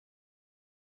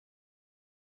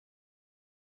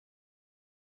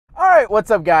Alright, what's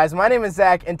up guys? My name is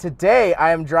Zach and today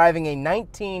I am driving a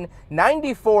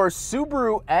 1994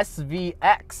 Subaru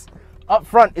SVX. Up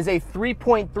front is a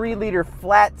 3.3 liter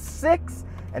flat 6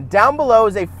 and down below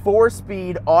is a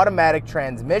 4-speed automatic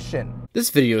transmission. This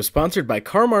video is sponsored by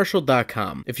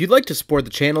CarMarshal.com. If you'd like to support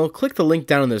the channel, click the link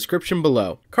down in the description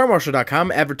below.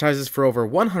 CarMarshal.com advertises for over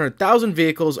 100,000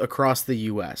 vehicles across the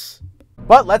US.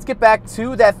 But let's get back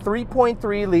to that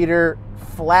 3.3 liter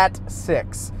flat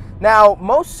 6. Now,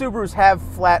 most Subarus have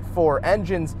flat 4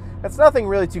 engines. That's nothing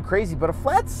really too crazy, but a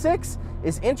flat 6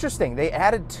 is interesting. They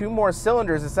added 2 more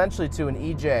cylinders essentially to an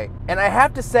EJ. And I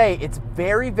have to say, it's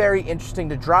very, very interesting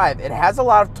to drive. It has a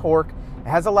lot of torque, it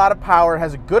has a lot of power, it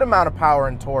has a good amount of power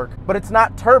and torque, but it's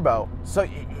not turbo. So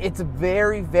it's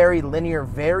very, very linear,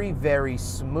 very, very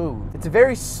smooth. It's a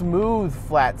very smooth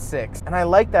flat 6, and I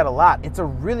like that a lot. It's a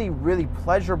really, really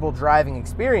pleasurable driving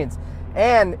experience.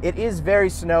 And it is very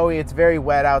snowy, it's very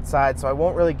wet outside, so I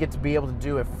won't really get to be able to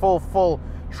do a full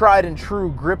tried and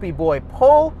true grippy boy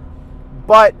pull,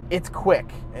 but it's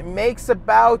quick. It makes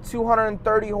about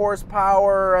 230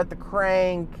 horsepower at the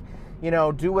crank. You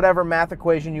know, do whatever math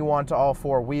equation you want to all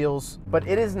 4 wheels, but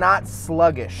it is not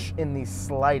sluggish in the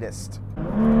slightest.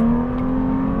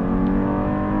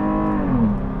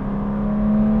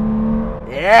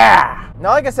 Yeah!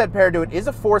 Now, like I said, paired to it is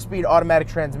a 4-speed automatic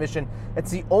transmission.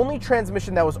 It's the only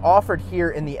transmission that was offered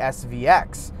here in the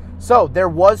SVX. So there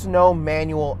was no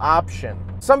manual option.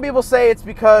 Some people say it's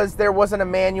because there wasn't a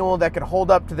manual that could hold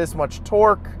up to this much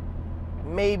torque.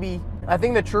 Maybe. I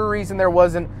think the true reason there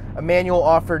wasn't a manual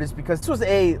offered is because this was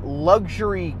a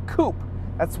luxury coupe.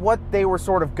 That's what they were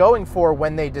sort of going for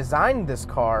when they designed this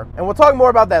car. And we'll talk more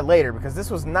about that later because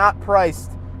this was not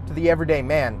priced to the everyday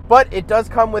man. But it does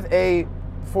come with a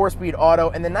 4-speed auto,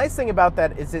 and the nice thing about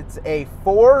that is it's a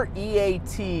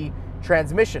 4EAT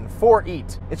transmission,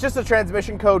 4EAT. It's just a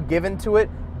transmission code given to it,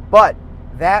 but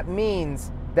that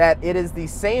means that it is the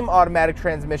same automatic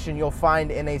transmission you'll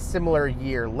find in a similar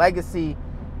year. Legacy,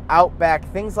 Outback,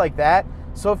 things like that.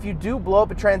 So if you do blow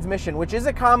up a transmission, which is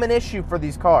a common issue for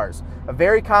these cars, a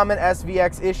very common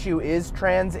SVX issue is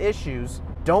trans issues,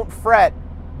 don't fret,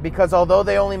 because although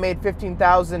they only made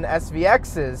 15,000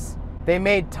 SVXs, they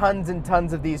made tons and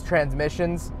tons of these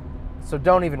transmissions, so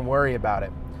don't even worry about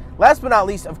it. Last but not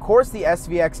least, of course, the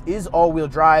SVX is all-wheel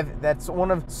drive. That's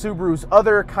one of Subaru's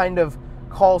other kind of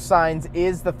call signs,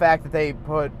 is the fact that they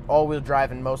put all-wheel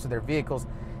drive in most of their vehicles.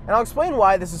 And I'll explain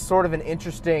why this is sort of an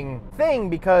interesting thing,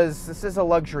 because this is a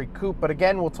luxury coupe, but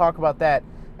again, we'll talk about that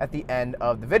at the end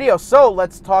of the video. So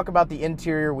let's talk about the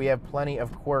interior. We have plenty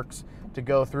of quirks to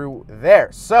go through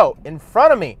there. So in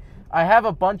front of me, I have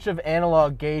a bunch of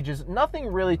analog gauges, nothing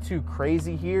really too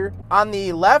crazy here. On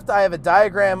the left, I have a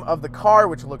diagram of the car,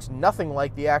 which looks nothing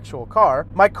like the actual car.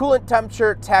 My coolant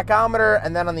temperature tachometer,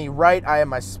 and then on the right, I have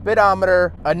my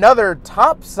speedometer, another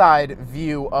top side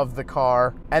view of the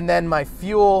car, and then my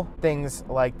fuel, things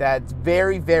like that. It's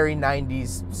very, very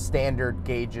 90s standard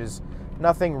gauges.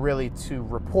 Nothing really to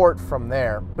report from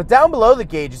there. But down below the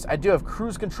gauges, I do have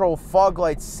cruise control, fog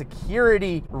lights,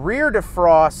 security, rear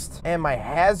defrost, and my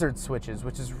hazard switches,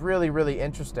 which is really, really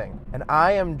interesting. And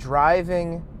I am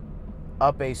driving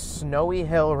up a snowy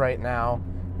hill right now.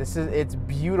 It's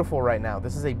beautiful right now.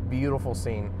 This is a beautiful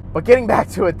scene. But getting back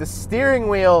to it, the steering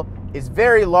wheel is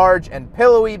very large and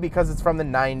pillowy because it's from the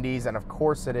 90s, and of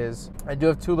course it is. I do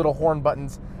have 2 little horn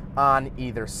buttons on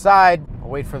either side. I'll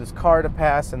wait for this car to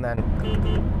pass and then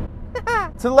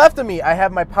to the left of me, I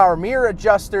have my power mirror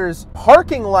adjusters,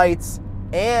 parking lights,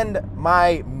 and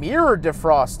my mirror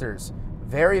defrosters.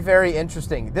 Very, very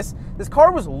interesting. This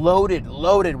car was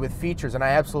loaded with features, and I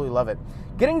absolutely love it.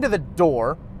 Getting to the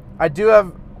door, I do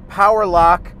have power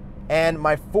lock and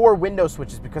my 4 window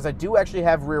switches because I do actually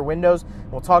have rear windows.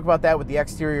 We'll talk about that with the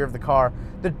exterior of the car.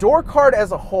 The door card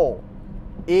as a whole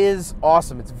is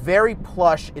awesome. It's very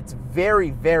plush. It's very,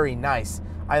 very nice.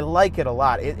 I like it a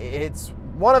lot. It's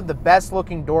one of the best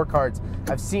looking door cards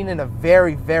I've seen in a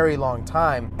very, very long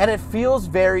time. And it feels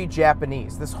very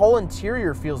Japanese. This whole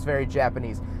interior feels very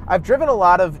Japanese. I've driven a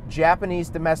lot of Japanese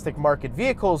domestic market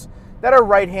vehicles that are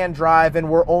right-hand drive and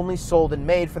were only sold and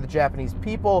made for the Japanese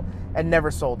people and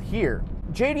never sold here.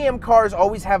 JDM cars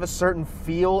always have a certain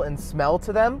feel and smell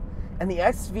to them, and the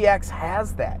SVX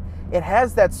has that. It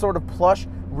has that sort of plush,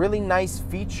 really nice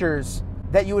features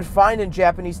that you would find in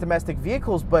Japanese domestic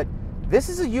vehicles, but this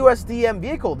is a USDM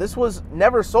vehicle. This was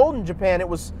never sold in Japan. It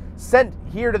was sent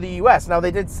here to the US. Now,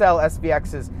 they did sell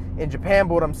SVXs in Japan,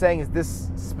 but what I'm saying is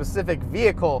this specific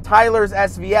vehicle, Tyler's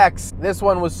SVX, this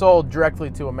one was sold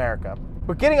directly to America.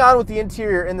 But getting on with the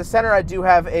interior, in the center I do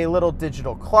have a little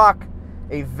digital clock,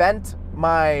 a vent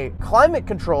my climate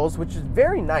controls, which is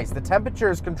very nice. The temperature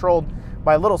is controlled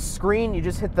by a little screen. You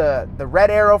just hit the red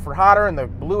arrow for hotter and the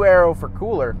blue arrow for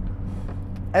cooler.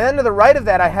 And then to the right of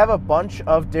that, I have a bunch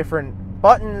of different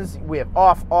buttons. We have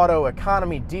off, auto,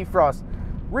 economy, defrost,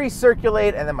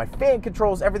 recirculate, and then my fan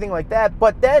controls, everything like that.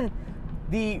 But then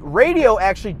the radio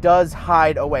actually does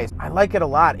hide away. I like it a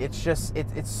lot. It's just,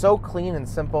 it's so clean and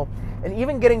simple. And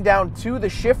even getting down to the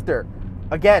shifter,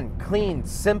 again, clean,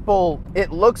 simple.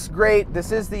 It looks great.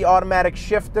 This is the automatic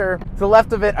shifter. To the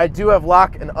left of it, I do have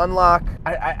lock and unlock.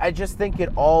 I just think it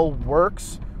all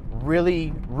works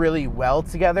really, really well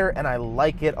together, and I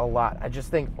like it a lot. I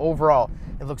just think overall,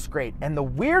 it looks great. And the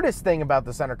weirdest thing about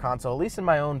the center console, at least in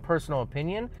my own personal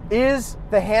opinion, is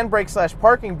the handbrake slash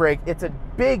parking brake. It's a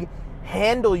big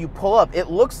handle you pull up.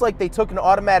 It looks like they took an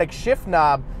automatic shift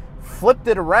knob, flipped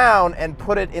it around, and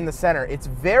put it in the center. It's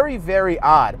very, very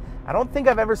odd. I don't think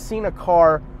I've ever seen a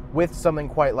car with something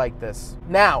quite like this.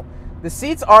 Now, the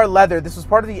seats are leather. This was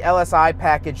part of the LSI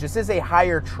package. This is a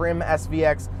higher trim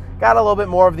SVX. Got a little bit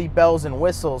more of the bells and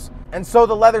whistles. And so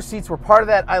the leather seats were part of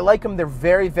that. I like them. They're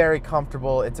very, very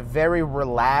comfortable. It's a very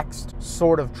relaxed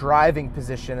sort of driving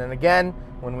position. And again,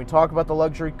 when we talk about the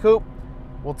luxury coupe,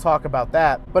 we'll talk about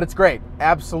that. But it's great.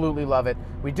 Absolutely love it.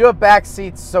 We do have back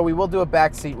seats, so we will do a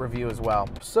back seat review as well.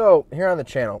 So here on the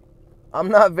channel, I'm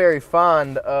not very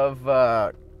fond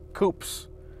of coupes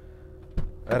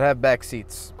that have back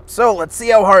seats. So let's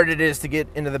see how hard it is to get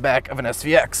into the back of an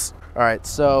SVX. All right,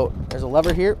 so there's a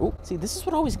lever here. Ooh, see, this is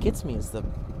what always gets me is the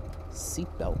seat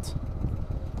belt.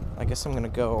 I guess I'm gonna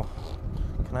go.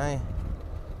 Can I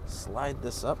slide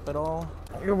this up at all?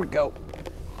 Here we go.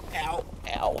 Ow,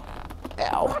 ow,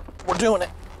 ow. We're doing it.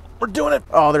 We're doing it.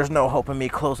 Oh, there's no hope of me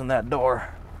closing that door.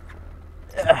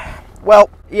 Well,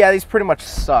 yeah, these pretty much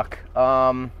suck.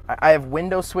 I have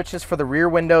window switches for the rear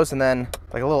windows and then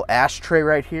like a little ashtray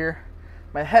right here.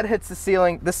 My head hits the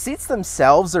ceiling. The seats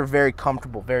themselves are very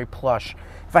comfortable, very plush.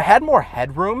 If I had more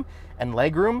headroom and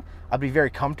legroom, I'd be very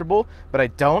comfortable, but I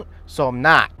don't, so I'm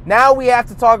not. Now we have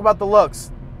to talk about the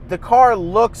looks. The car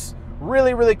looks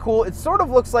really, really cool. It sort of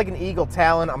looks like an Eagle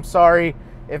Talon. I'm sorry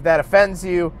if that offends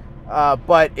you,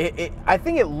 but I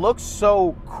think it looks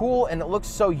so cool and it looks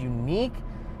so unique.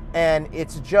 And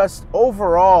it's just,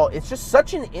 overall, it's just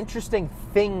such an interesting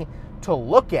thing to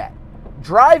look at.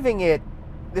 Driving it,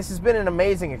 this has been an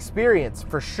amazing experience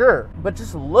for sure, but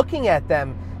just looking at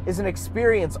them is an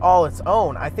experience all its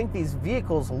own. I think these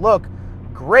vehicles look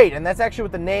great, and that's actually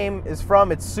what the name is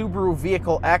from. It's Subaru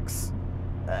Vehicle X.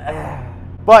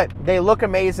 But they look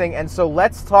amazing, and so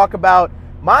let's talk about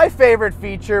my favorite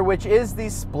feature, which is the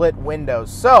split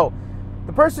windows. So,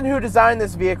 the person who designed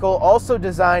this vehicle also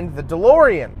designed the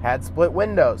DeLorean, had split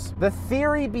windows. The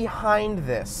theory behind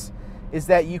this is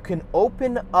that you can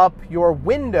open up your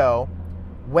window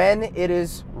when it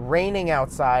is raining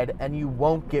outside and you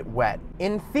won't get wet.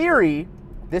 In theory,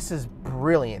 this is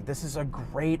brilliant. This is a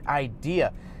great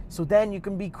idea. So then you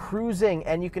can be cruising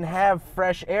and you can have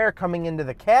fresh air coming into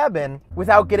the cabin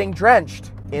without getting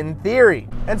drenched, in theory.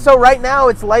 And so right now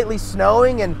it's lightly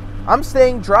snowing and I'm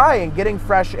staying dry and getting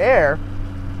fresh air,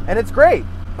 and it's great.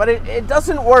 But it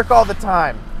doesn't work all the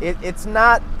time. It's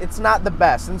not the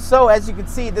best. And so as you can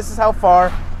see, this is how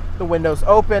far the windows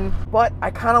open, but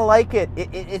I kind of like it.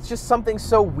 It's just something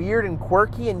so weird and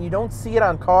quirky, and you don't see it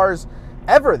on cars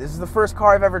ever. This is the first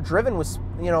car I've ever driven with,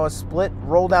 you know, a split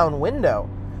roll down window.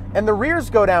 And the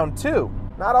rears go down too.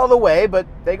 Not all the way, but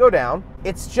they go down.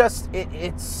 It's just,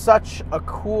 it's such a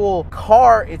cool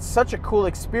car. It's such a cool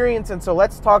experience. And so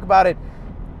let's talk about it.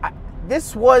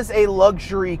 This was a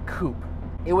luxury coupe.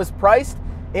 It was priced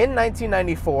in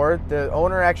 1994. The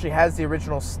owner actually has the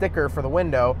original sticker for the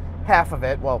window, half of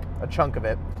it, well, a chunk of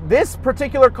it. This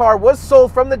particular car was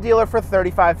sold from the dealer for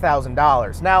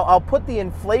 $35,000. Now, I'll put the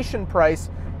inflation price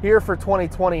here for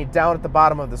 2020 down at the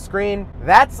bottom of the screen.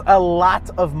 That's a lot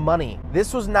of money.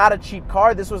 This was not a cheap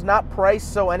car. This was not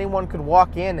priced so anyone could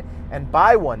walk in and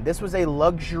buy one. This was a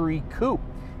luxury coupe.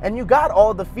 And you got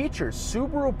all the features.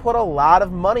 Subaru put a lot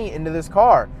of money into this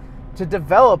car to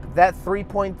develop that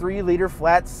 3.3 liter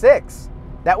flat six.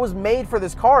 That was made for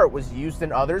this car. It was used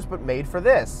in others, but made for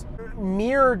this.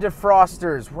 Mirror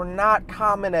defrosters were not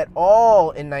common at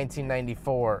all in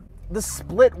 1994. The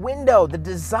split window, the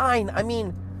design, I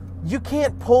mean, you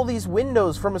can't pull these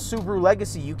windows from a Subaru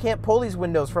Legacy. You can't pull these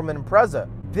windows from an Impreza.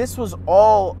 This was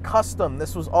all custom.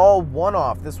 This was all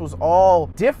one-off. This was all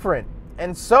different.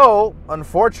 And so,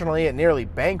 unfortunately, it nearly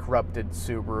bankrupted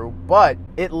Subaru, but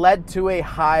it led to a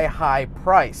high, high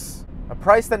price. a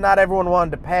price that not everyone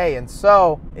wanted to pay. And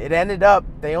so it ended up,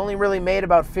 they only really made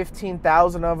about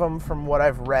 15,000 of them from what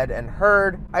I've read and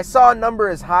heard. I saw a number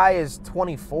as high as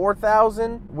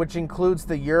 24,000, which includes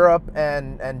the Europe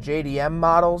and JDM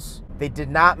models. They did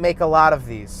not make a lot of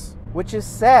these, which is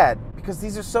sad because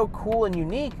these are so cool and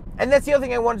unique. And that's the other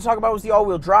thing I wanted to talk about was the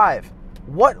all-wheel drive.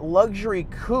 What luxury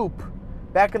coupe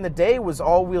back in the day was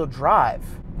all-wheel drive?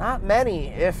 Not many,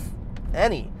 if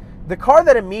any. The car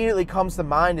that immediately comes to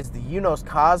mind is the Unos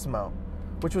Cosmo,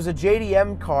 which was a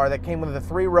JDM car that came with a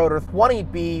 3-rotor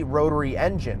 20B rotary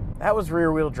engine. That was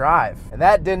rear-wheel drive, and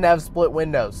that didn't have split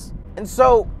windows. And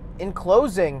so, in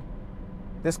closing,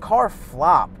 this car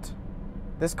flopped.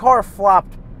 This car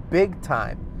flopped big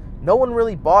time. No one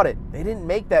really bought it. They didn't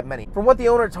make that many. From what the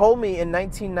owner told me in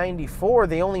 1994,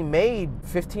 they only made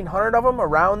 1,500 of them,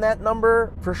 around that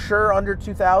number, for sure under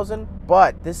 2,000.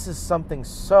 But this is something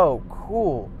so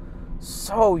cool,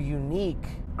 so unique.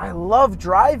 I love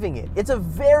driving it. It's a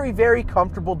very, very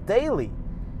comfortable daily.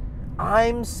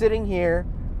 I'm sitting here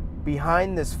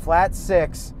behind this flat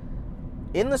 6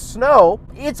 in the snow.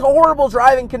 It's horrible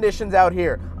driving conditions out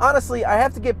here. Honestly, I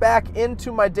have to get back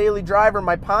into my daily driver,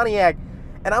 my Pontiac,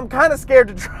 and I'm kind of scared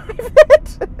to drive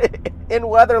it in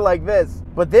weather like this.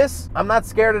 But this, I'm not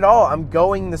scared at all. I'm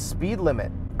going the speed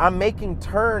limit. I'm making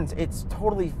turns. It's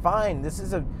totally fine. This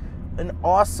is an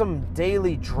awesome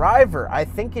daily driver. I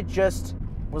think it just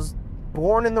was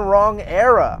born in the wrong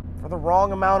era for the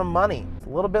wrong amount of money. It's a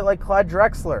little bit like Clyde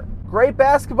Drexler. Great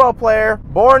basketball player,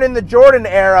 born in the Jordan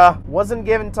era, wasn't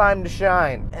given time to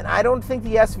shine. And I don't think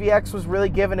the SVX was really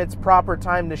given its proper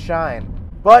time to shine.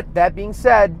 But that being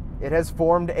said, it has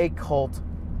formed a cult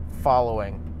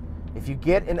following. If you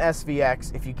get an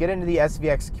SVX, if you get into the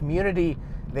SVX community,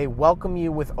 they welcome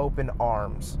you with open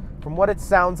arms. From what it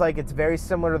sounds like, it's very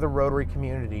similar to the rotary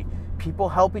community. People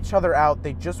help each other out.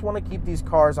 They just want to keep these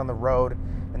cars on the road.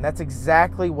 And that's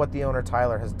exactly what the owner,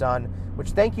 Tyler, has done. Which,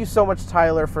 thank you so much,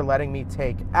 Tyler, for letting me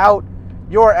take out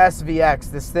your SVX.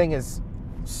 This thing is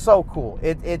so cool.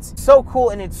 It's so cool,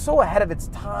 and it's so ahead of its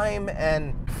time.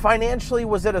 And financially,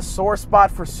 was it a sore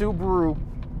spot for Subaru?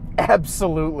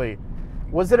 Absolutely.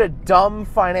 Was it a dumb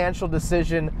financial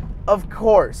decision? Of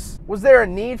course. Was there a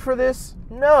need for this?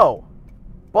 No.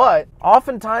 But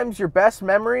oftentimes your best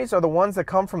memories are the ones that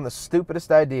come from the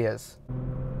stupidest ideas.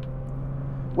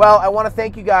 Well, I want to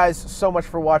thank you guys so much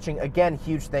for watching. Again,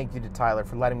 huge thank you to Tyler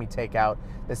for letting me take out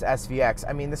this SVX.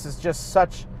 I mean, this is just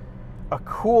such a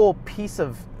cool piece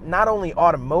of not only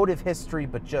automotive history,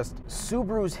 but just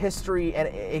Subaru's history. And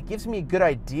it gives me a good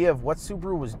idea of what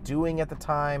Subaru was doing at the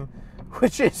time,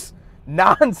 which is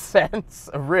nonsense,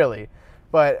 really.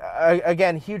 But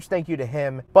again, huge thank you to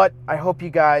him. But I hope you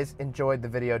guys enjoyed the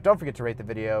video. Don't forget to rate the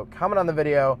video, comment on the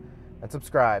video, and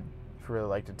subscribe if you really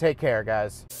like to. Take care,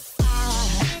 guys.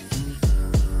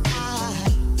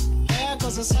 There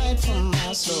goes a sight from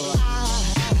my soul.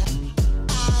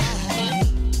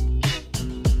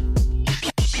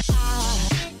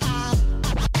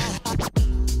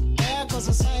 There goes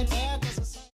a sight.